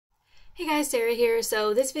Hey guys, Sarah here.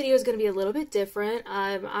 So this video is going to be a little bit different.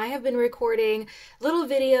 I have been recording little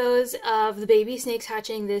videos of the baby snakes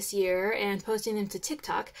hatching this year and posting them to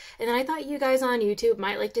TikTok, and then I thought you guys on YouTube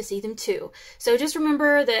might like to see them too. So just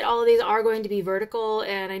remember that all of these are going to be vertical,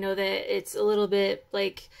 and I know that it's a little bit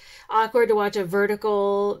like awkward to watch a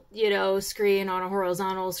vertical, screen on a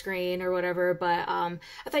horizontal screen or whatever, but I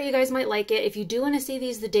thought you guys might like it. If you do want to see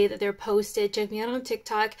these the day that they're posted, check me out on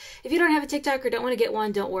TikTok. If you don't have a TikTok or don't want to get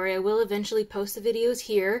one, don't worry, I will eventually post the videos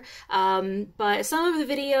here, but some of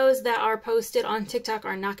the videos that are posted on TikTok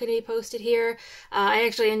are not going to be posted here. I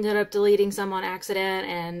actually ended up deleting some on accident,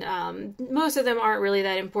 and most of them aren't really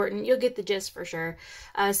that important. You'll get the gist for sure.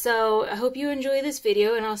 So I hope you enjoy this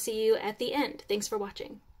video, and I'll see you at the end. Thanks for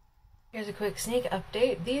watching. Here's a quick snake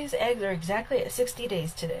update. These eggs are exactly at 60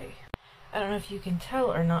 days today. I don't know if you can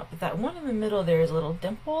tell or not, but that one in the middle there is a little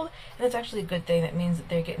dimpled, and that's actually a good thing. That means that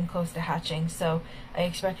they're getting close to hatching, so I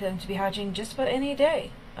expect them to be hatching just about any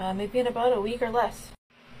day, maybe in about a week or less.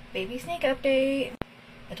 Baby snake update.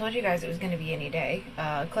 I told you guys it was going to be any day.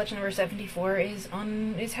 Clutch number 74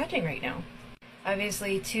 is hatching right now.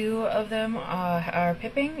 Obviously, 2 of them are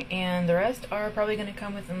pipping, and the rest are probably going to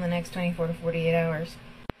come within the next 24 to 48 hours.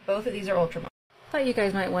 Both of these are ultra. Thought you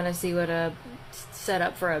guys might want to see what a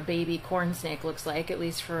setup for a baby corn snake looks like, at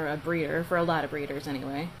least for a breeder, for a lot of breeders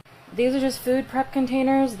anyway. These are just food prep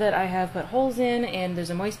containers that I have put holes in, and there's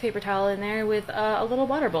a moist paper towel in there with a little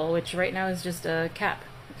water bowl, which right now is just a cap.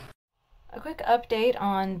 A quick update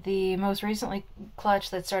on the most recently clutch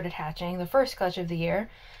that started hatching, the first clutch of the year.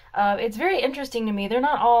 It's very interesting to me. They're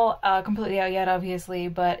not all completely out yet, obviously,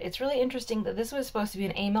 but it's really interesting that this was supposed to be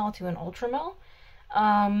an A-male to an ultra-male.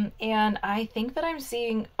 And I think that I'm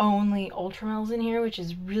seeing only ultramales in here, which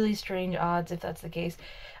is really strange odds if that's the case.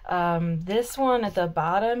 This one at the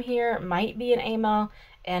bottom here might be an A-male,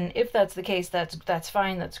 and if that's the case, that's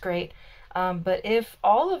fine, that's great. But if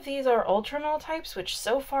all of these are ultramale types, which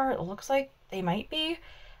so far it looks like they might be,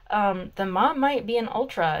 the mom might be an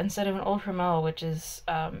ultra instead of an ultramale, which is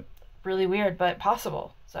really weird, but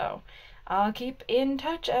possible. So I'll keep in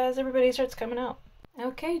touch as everybody starts coming out.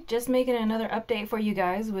 Okay, just making another update for you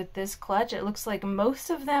guys with this clutch. It looks like most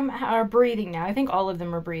of them are breathing now. I think all of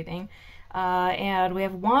them are breathing. And we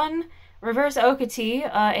have one reverse Okatee,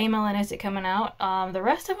 amelanistic coming out. The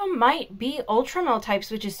rest of them might be ultramale types,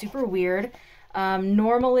 which is super weird.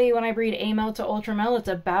 Normally when I breed A-male to ultramale, it's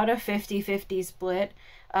about a 50-50 split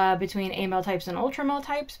between A-male types and ultramale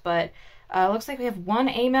types, but looks like we have one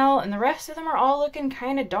A-male, and the rest of them are all looking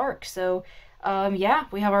kind of dark, so yeah,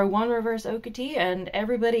 we have our one reverse Okatee, and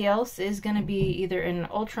everybody else is going to be either an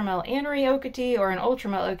ultramale anery Okatee or an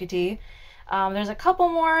ultramale Okatee. There's a couple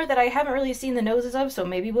more that I haven't really seen the noses of, so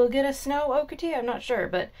maybe we'll get a snow Okatee, I'm not sure,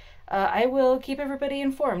 but I will keep everybody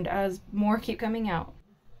informed as more keep coming out.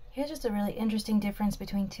 Here's just a really interesting difference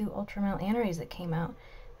between 2 ultramale aneries that came out.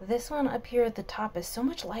 This one up here at the top is so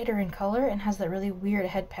much lighter in color and has that really weird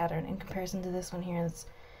head pattern in comparison to this one here that's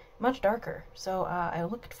much darker. So I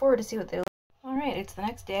look forward to see what they look like. Alright, it's the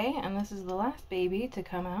next day, and this is the last baby to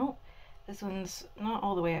come out. This one's not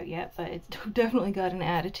all the way out yet, but it's definitely got an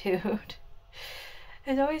attitude.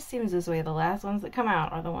 It always seems this way. The last ones that come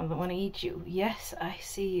out are the ones that want to eat you. Yes, I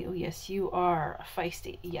see you. Yes, you are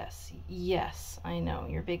feisty. Yes, yes, I know.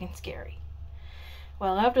 You're big and scary.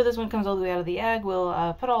 Well, after this one comes all the way out of the egg,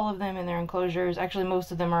 we'll put all of them in their enclosures. Actually,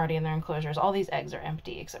 most of them are already in their enclosures. All these eggs are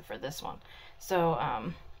empty except for this one. So,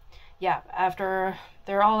 yeah, after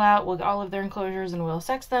they're all out, we'll get all of their enclosures and we'll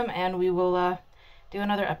sex them, and we will do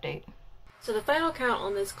another update. So the final count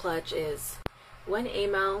on this clutch is 1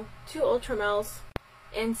 A-male, 2 ultramales,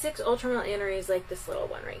 and 6 ultramale aneries like this little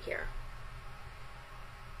one right here.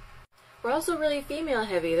 We're also really female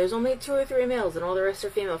heavy. There's only 2 or 3 males and all the rest are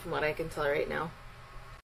female from what I can tell right now.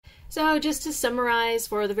 So just to summarize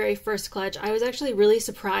for the very first clutch, I was actually really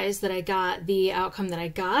surprised that I got the outcome that I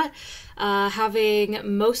got.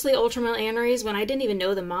 Having mostly ultramale aneries when I didn't even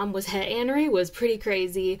know the mom was het anery was pretty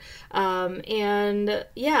crazy. And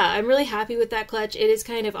yeah, I'm really happy with that clutch. It is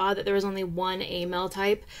kind of odd that there was only 1 A-male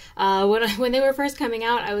type. When they were first coming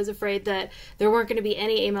out, I was afraid that there weren't going to be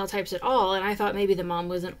any A-male types at all, and I thought maybe the mom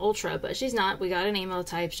was an ultra, but she's not. We got an A-male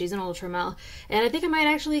type, she's an ultramale, and I think I might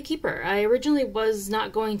actually keep her. I originally was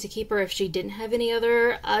not going to keep her if she didn't have any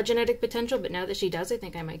other genetic potential, but now that she does, I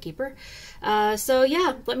think I might keep her. So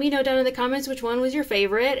yeah, let me know down in the comments which one was your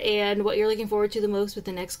favorite and what you're looking forward to the most with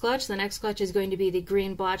the next clutch. The next clutch is going to be the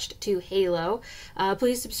Green Blotched 2 Halo.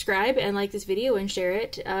 Please subscribe and like this video and share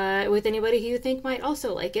it with anybody who you think might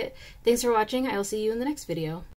also like it. Thanks for watching. I'll see you in the next video.